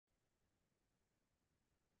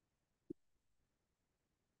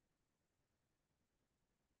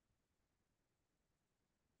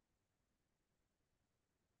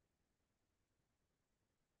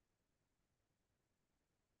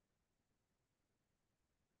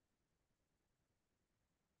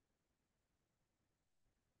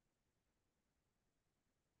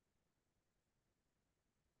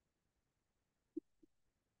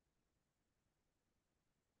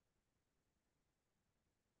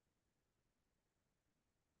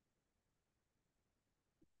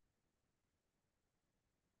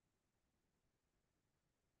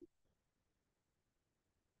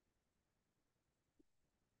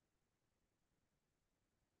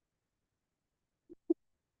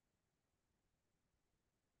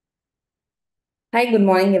Hi, good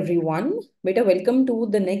morning, everyone. Beta, welcome to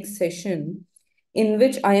the next session in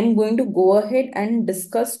which I am going to go ahead and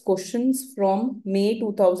discuss questions from May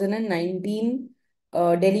 2019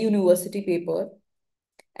 Delhi University paper.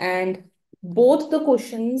 And both the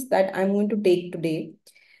questions that I'm going to take today,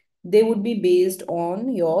 they would be based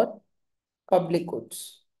on your public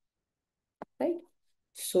goods, right?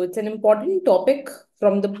 So it's an important topic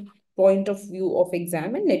from the point of view of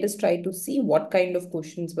exam, and let us try to see what kind of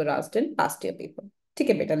questions were asked in past year paper.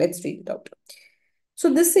 Okay, beta, let's read it out.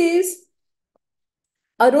 So this says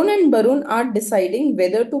Arun and Barun are deciding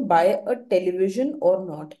whether to buy a television or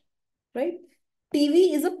not, right?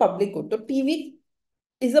 TV is a public good. So TV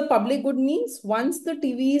is a public good means once the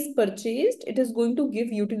TV is purchased, it is going to give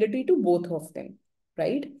utility to both of them,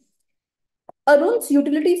 right? Arun's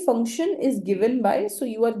utility function is given by, so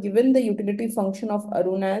you are given the utility function of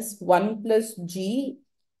Arun as 1 plus G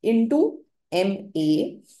into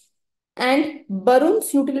MA. And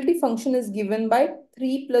Barun's utility function is given by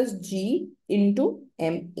 3 plus G into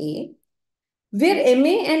MA, where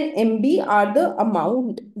MA and MB are the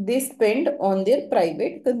amount they spend on their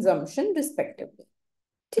private consumption respectively.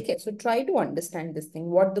 Okay, so try to understand this thing,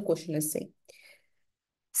 what the question is saying.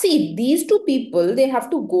 See, these two people, they have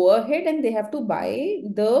to go ahead and they have to buy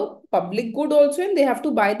the public good also and they have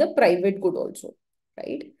to buy the private good also,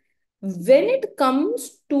 right? When it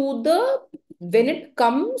comes to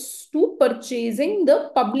purchasing the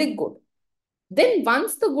public good, then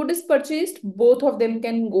once the good is purchased, both of them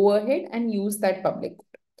can go ahead and use that public good.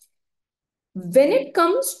 When it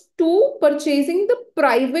comes to purchasing the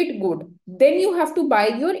private good, then you have to buy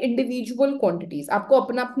your individual quantities. आपको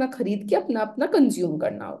अपना अपना खरीद के अपना अपना consume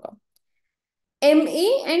करना होगा.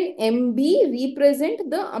 MA and MB represent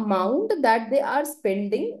the amount that they are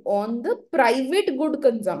spending on the private good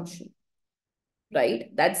consumption,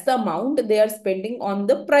 right? That's the amount they are spending on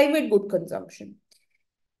the private good consumption.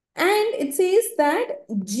 And it says that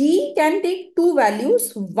G can take two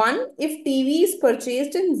values, 1 if TV is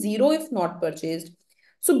purchased and 0 if not purchased.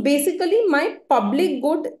 So basically my public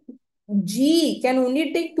good G can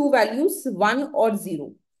only take two values, 1 or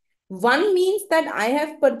 0. 1 means that I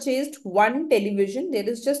have purchased one television. There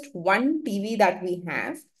is just one TV that we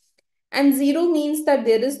have. And 0 means that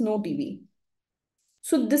there is no TV.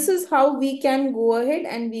 So this is how we can go ahead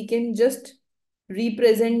and we can just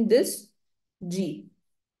represent this G.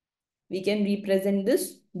 We can represent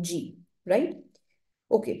this G, right?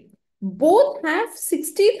 Okay. Both have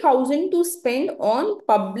 60,000 to spend on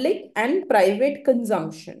public and private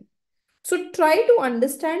consumption. So try to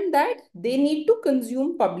understand that they need to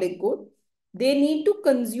consume public good, they need to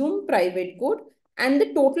consume private good, and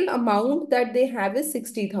the total amount that they have is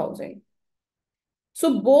 60,000.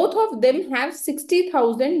 So both of them have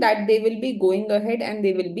 60,000 that they will be going ahead and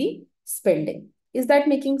they will be spending. Is that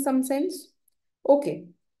making some sense? Okay.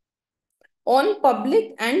 On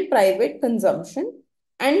public and private consumption,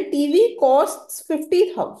 and TV costs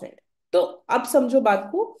 50,000. तो अब समझो बात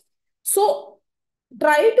को. So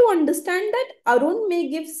try to understand that Arun may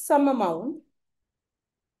give some amount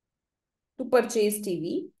to purchase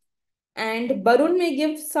TV and Barun may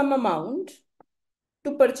give some amount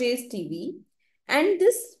to purchase TV, and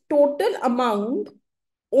this total amount,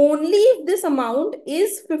 only if this amount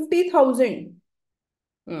is 50,000,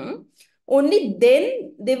 only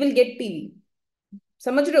then they will get TV.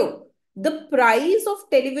 समझ रहे हो? The price of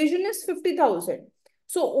television is 50,000.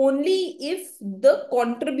 So only if the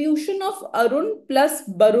contribution of Arun plus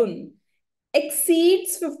Barun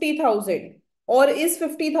exceeds 50,000 or is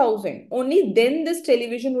 50,000, only then this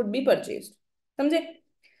television would be purchased. समझे?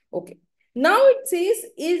 Okay. Now it says,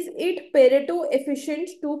 is it Pareto efficient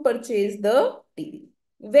to purchase the TV?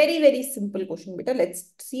 Very, very simple question, beta.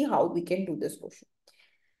 Let's see how we can do this question.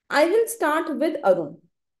 I will start with Arun.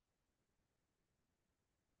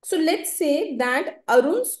 So let's say that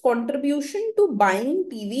Arun's contribution to buying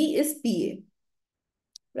TV is PA,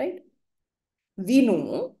 right? We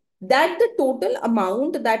know that the total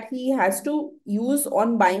amount that he has to use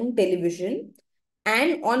on buying television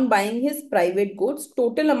and on buying his private goods,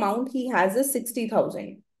 total amount he has is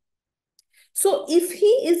 60,000. So if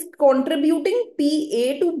he is contributing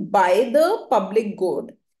PA to buy the public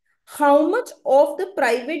good, how much of the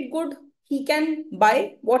private good he can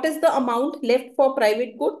buy? What is the amount left for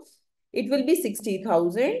private good? It will be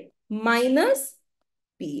 60,000 minus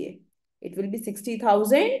PA. It will be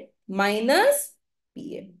 60,000 minus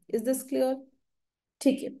PA. Is this clear?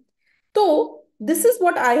 Okay. So this is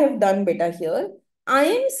what I have done beta here. I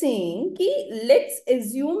am saying कि let's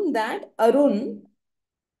assume that Arun,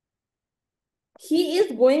 he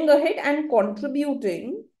is going ahead and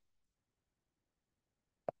contributing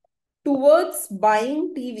towards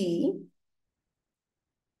buying TV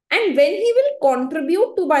And when he will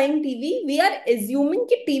contribute to buying TV, we are assuming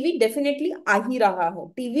कि TV definitely आ ही रहा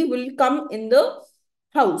है. TV will come in the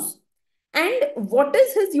house. And what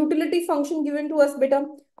is his utility function given to us, beta?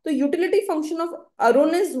 The utility function of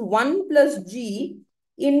Arun is 1 plus G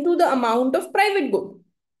into the amount of private good,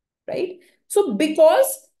 right? So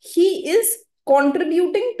because he is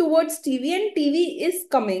contributing towards TV and TV is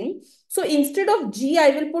coming, so instead of G, I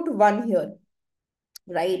will put 1 here,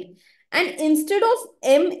 right? And instead of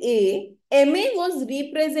MA was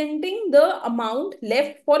representing the amount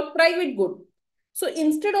left for private good. So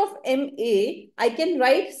instead of MA, I can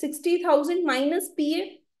write 60,000 minus PA.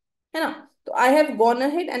 है ना? So I have gone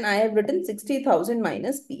ahead and I have written 60,000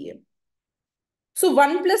 minus PA. So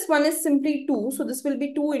 1 plus 1 is simply 2. So this will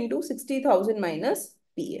be 2 into 60,000 minus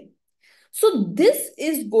PA. So this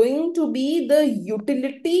is going to be the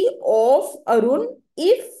utility of Arun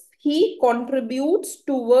if he contributes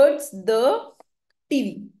towards the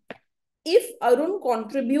TV. If Arun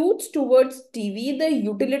contributes towards TV, the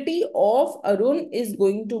utility of Arun is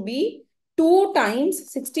going to be 2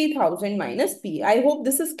 times 60,000 minus P. I hope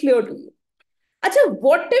this is clear to you. Acha,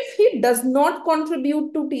 what if he does not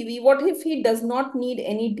contribute to TV? What if he does not need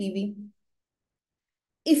any TV?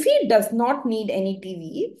 If he does not need any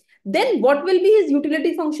TV, then what will be his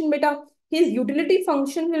utility function, beta? His utility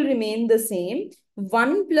function will remain the same.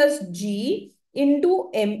 1 plus G into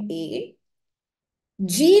MA.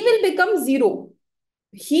 G will become 0.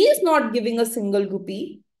 He is not giving a single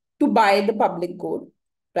rupee to buy the public good,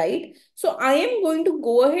 right? So I am going to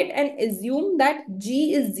go ahead and assume that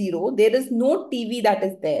G is 0. There is no TV that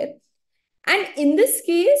is there. And in this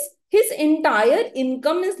case, his entire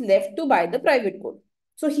income is left to buy the private good.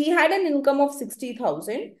 So he had an income of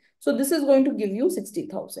 60,000. So this is going to give you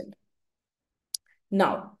 60,000.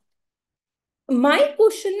 Now, my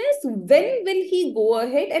question is, when will he go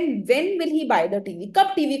ahead and when will he buy the TV?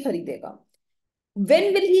 कब TV खरीदेगा?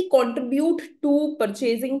 When will he contribute to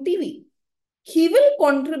purchasing TV? He will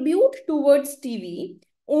contribute towards TV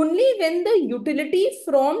only when the utility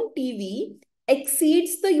from TV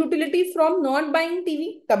exceeds the utility from not buying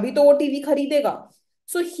TV. तभी तो वो TV खरीदेगा.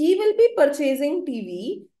 So he will be purchasing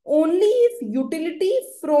TV only if utility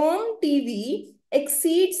from TV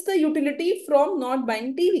exceeds the utility from not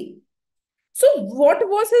buying TV. So what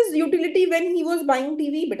was his utility when he was buying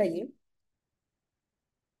TV? बताइए.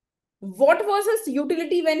 What was his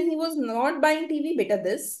utility when he was not buying TV? Beta,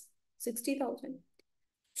 this 60,000.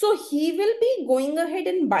 So he will be going ahead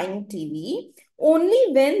and buying TV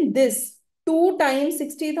only when this 2 times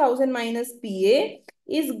 60,000 minus PA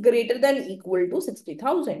is greater than equal to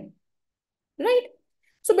 60,000. Right?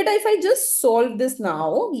 So beta, if I just solve this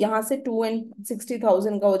now, यहाँ से 2 and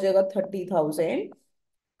 60,000 का हो जाएगा 30,000.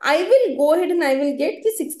 I will go ahead and I will get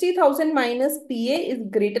कि 60,000 minus PA is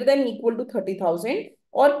greater than equal to 30,000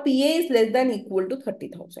 or PA is less than equal to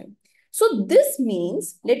 30,000. So this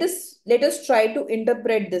means, let us try to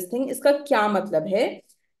interpret this thing. इसका क्या मतलब है?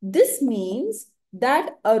 This means that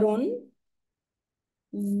Arun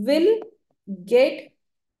will get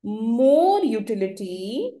more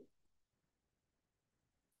utility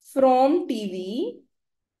from TV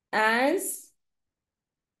as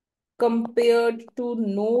compared to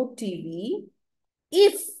no TV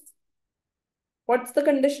if, what's the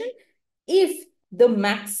condition? If the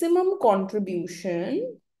maximum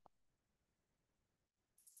contribution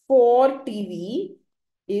for TV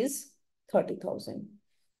is 30,000.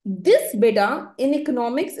 This beta in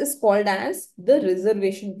economics is called as the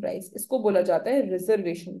reservation price. इसको बोला जाता है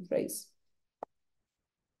reservation price.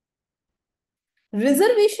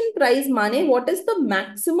 Reservation price माने what is the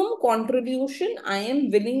maximum contribution I am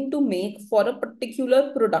willing to make for a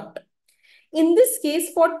particular product. In this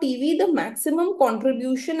case, for TV, the maximum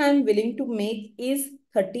contribution I am willing to make is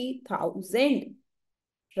 30,000,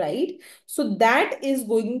 right? So that is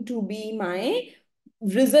going to be my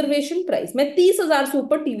reservation price. मैं 30,000 से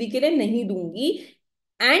ऊपर TV के लिए नहीं दूंगी.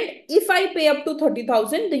 And if I pay up to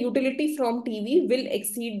 30,000, the utility from TV will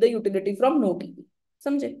exceed the utility from no TV.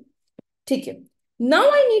 समझे? ठीक है. Now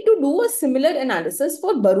I need to do a similar analysis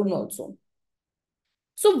for Barun also.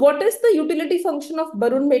 So what is the utility function of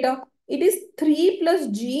Barun beta? It is 3 plus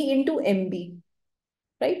G into MB,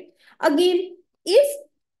 right? Again, if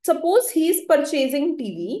suppose he is purchasing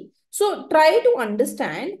TV, so try to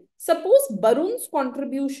understand, suppose Barun's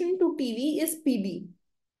contribution to TV is PB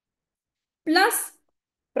plus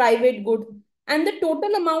private good and the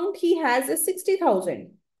total amount he has is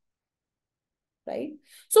 60,000, right?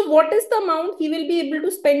 So what is the amount he will be able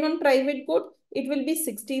to spend on private good? It will be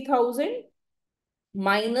 60,000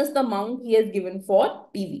 minus the amount he has given for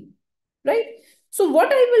TV. Right? So what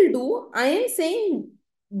I will do, I am saying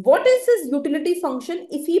what is his utility function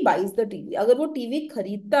if he buys the TV? अगर वो TV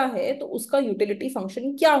खरीदता है तो उसका utility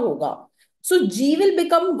function क्या होगा? So G will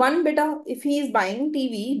become 1 beta. If he is buying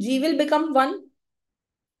TV, G will become 1,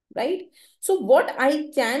 right? So what I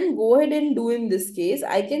can go ahead and do in this case,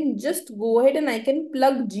 I can just go ahead and I can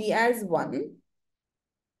plug G as 1,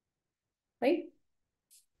 right?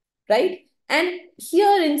 Right? And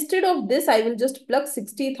here instead of this, I will just plug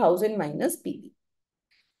 60,000 minus PV.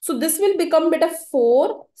 So this will become beta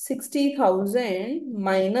 4 60,000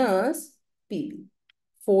 minus PV.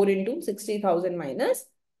 4 into 60,000 minus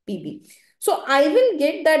PV. So I will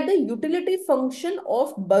get that the utility function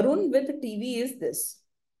of Barun with TV is this.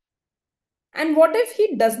 And what if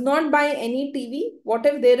he does not buy any TV? What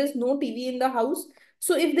if there is no TV in the house?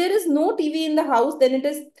 So if there is no TV in the house, then it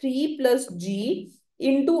is 3 plus G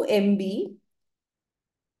into MB.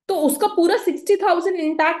 तो उसका पूरा 60,000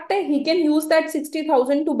 intact है. He can use that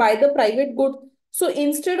 60,000 to buy the private good. So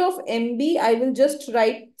instead of MB, I will just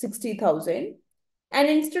write 60,000. And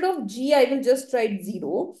instead of G, I will just write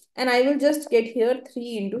 0. And I will just get here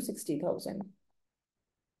 3 into 60,000.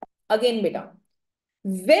 Again, beta.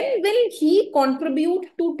 When will he contribute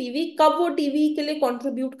to TV? कब वो TV के लिए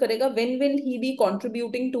contribute करेगा? When will he be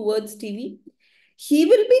contributing towards TV? He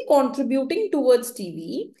will be contributing towards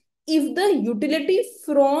TV if the utility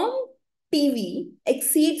from TV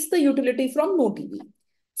exceeds the utility from no TV.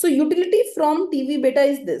 So utility from TV beta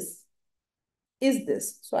is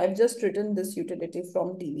this. So I've just written this utility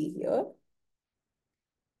from TV here.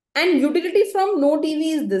 And utility from no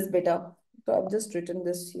TV is this beta. So I've just written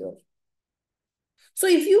this here. So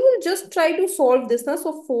if you will just try to solve this now,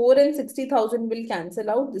 so 4 and 60,000 will cancel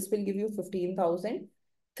out. This will give you 15,000.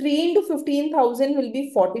 3 into 15,000 will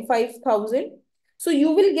be 45,000. So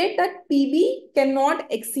you will get that PB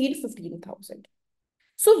cannot exceed 15,000.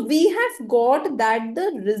 So we have got that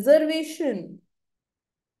the reservation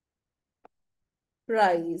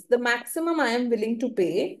price, the maximum I am willing to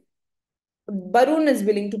pay, Barun is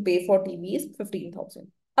willing to pay for TV is 15,000.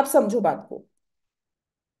 अब समझो बात को.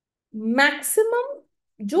 Maximum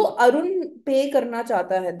जो अरुण पे करना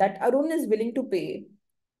चाहता है, that Arun is willing to pay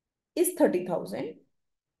is 30,000.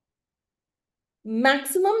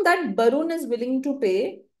 Maximum that Barun is willing to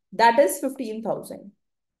pay, that is 15,000.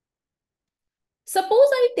 Suppose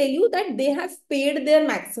I tell you that they have paid their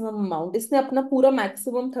maximum amount. इसने अपना पूरा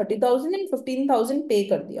maximum 30,000 and 15,000 pay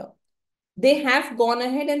कर दिया. They have gone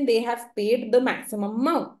ahead and they have paid the maximum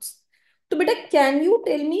amounts. So beta, can you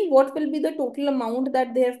tell me what will be the total amount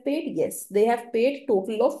that they have paid? Yes, they have paid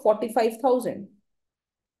total of 45,000.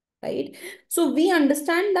 Right? So we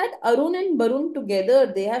understand that Arun and Barun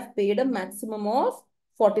together, they have paid a maximum of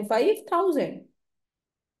 45,000.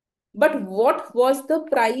 But what was the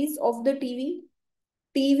price of the TV?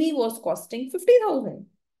 TV was costing 50,000,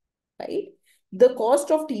 right? The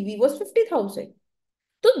cost of TV was 50,000.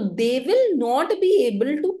 So they will not be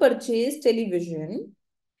able to purchase television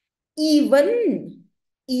even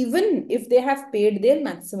if they have paid their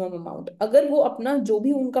maximum amount. अगर वो अपना जो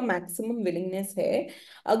भी उनका maximum willingness है,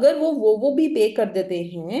 अगर वो भी pay कर देते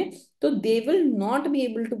हैं, तो they will not be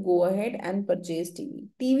able to go ahead and purchase TV.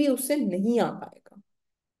 TV उससे नहीं आ पाएगा,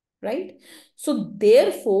 right? So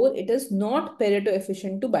therefore, it is not Pareto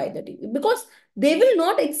efficient to buy the TV because they will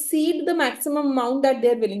not exceed the maximum amount that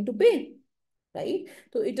they are willing to pay, right?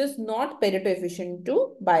 So it is not Pareto efficient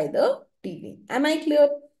to buy the TV. Am I clear?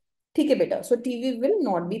 ठीक है बेटा. So TV will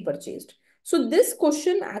not be purchased. So this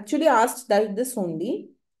question actually asked that this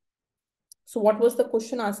only. So what was the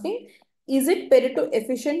question asking? Is it Pareto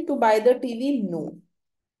efficient to buy the TV? No.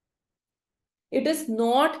 It is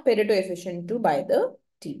not Pareto efficient to buy the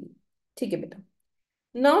TV. ठीक है बेटा.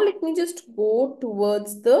 Now let me just go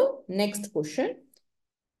towards the next question.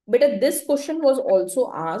 But this question was also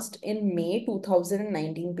asked in May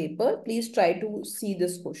 2019 paper. Please try to see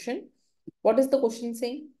this question. What is the question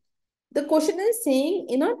saying? The question is saying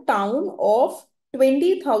in a town of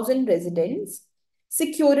 20,000 residents,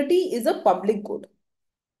 security is a public good.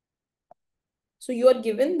 So you are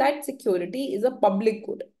given that security is a public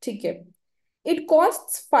good. ठीक है. It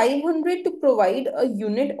costs 500 to provide a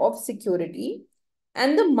unit of security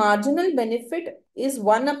and the marginal benefit is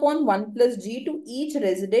 1 upon 1 plus G to each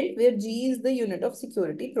resident where G is the unit of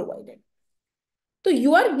security provided. So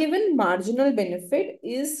you are given marginal benefit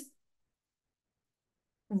is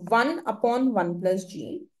 1 upon 1 plus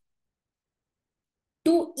G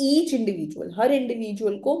to each individual. Her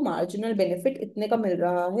individual को marginal benefit इतने का मिल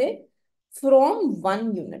रहा है from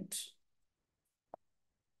 1 unit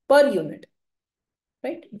per unit,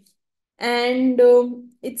 right? And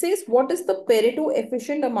it says what is the Pareto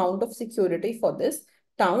efficient amount of security for this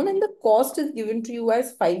town and the cost is given to you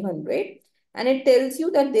as 500 and it tells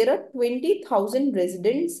you that there are 20,000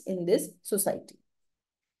 residents in this society.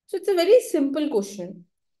 So it's a very simple question.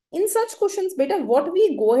 In such questions, beta, what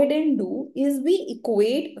we go ahead and do is we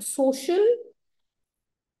equate social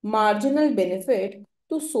marginal benefit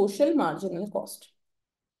to social marginal cost.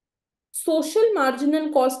 Social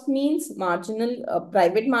marginal cost means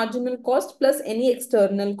private marginal cost plus any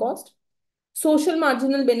external cost. Social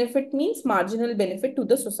marginal benefit means marginal benefit to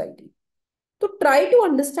the society. To try to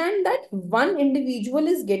understand that one individual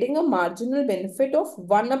is getting a marginal benefit of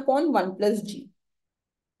 1 upon 1 plus g.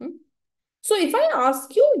 So if I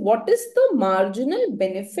ask you what is the marginal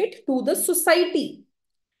benefit to the society,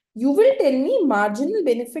 you will tell me marginal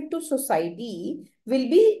benefit to society will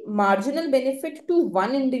be marginal benefit to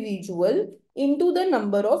one individual into the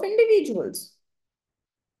number of individuals,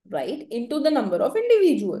 right? Into the number of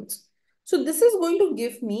individuals. So this is going to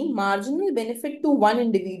give me marginal benefit to one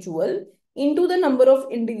individual into the number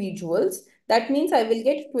of individuals. That means I will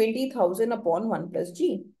get 20,000 upon 1 plus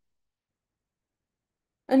g.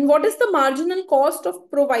 And what is the marginal cost of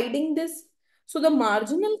providing this? So the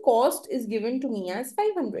marginal cost is given to me as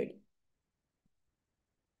 500,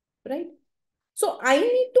 right? So I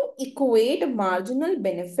need to equate marginal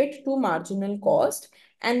benefit to marginal cost.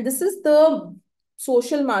 And this is the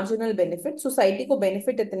social marginal benefit. Society को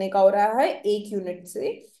benefit इतने का हो रहा है एक unit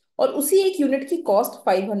से और उसी एक यूनिट की cost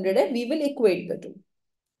 500 है. We will equate the two.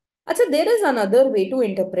 Achha, there is another way to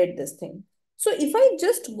interpret this thing. So if I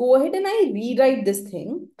just go ahead and I rewrite this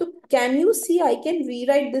thing, so can you see I can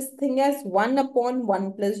rewrite this thing as 1 upon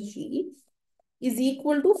 1 plus g is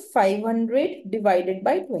equal to 500 divided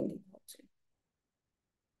by 20,000.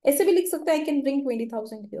 ऐसे भी लिख सकते हैं, I can bring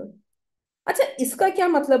 20,000 here. अच्छा, इसका क्या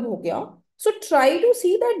मतलब हो गया? So try to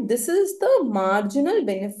see that this is the marginal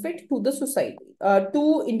benefit to the society, to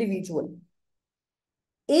individual.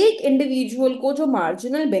 एक इंडिविजुअल को जो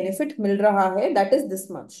मार्जिनल बेनिफिट मिल रहा है that is this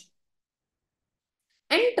much.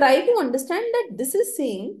 And try to understand that this is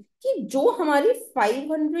saying कि जो हमारी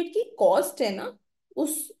 500 की कॉस्ट है ना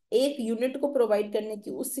उस एक यूनिट को प्रोवाइड करने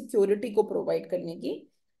की, उस सिक्योरिटी को प्रोवाइड करने की,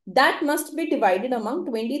 that must be divided among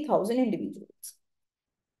 20,000 individuals.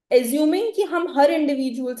 Assuming कि हम हर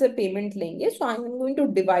इंडिविजुअल से पेमेंट लेंगे, सो I am going to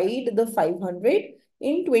divide the 500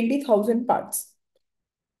 in 20,000 parts.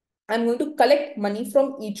 I'm going to collect money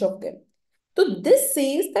from each of them. So this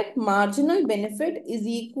says that marginal benefit is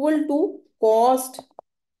equal to cost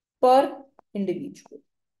per individual.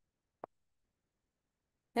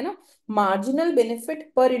 है ना? Marginal benefit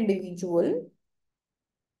per individual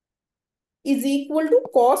is equal to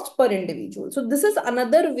cost per individual. So this is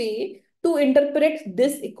another way to interpret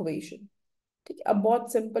this equation. ठीक है, अब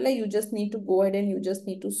बहुत simple है. You just need to go ahead and you just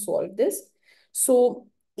need to solve this. So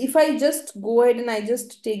if I just go ahead and I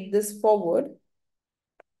just take this forward.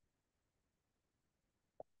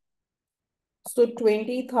 So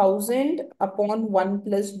 20,000 upon 1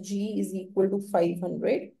 plus g is equal to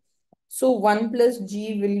 500. So 1 plus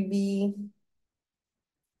g will be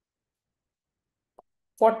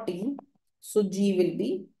 40. So g will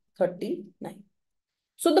be 39.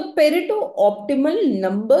 So the Pareto optimal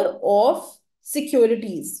number of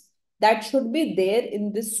securities that should be there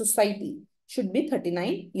in this society should be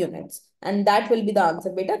 39 units. And that will be the answer,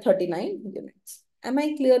 beta, 39 units. Am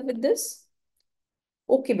I clear with this?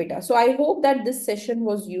 Okay, beta. So I hope that this session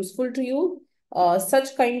was useful to you.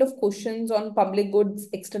 Such kind of questions on public goods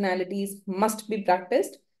externalities must be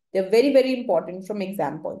practiced. They're very, very important from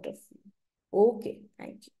exam point of view. Okay,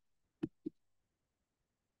 thank you.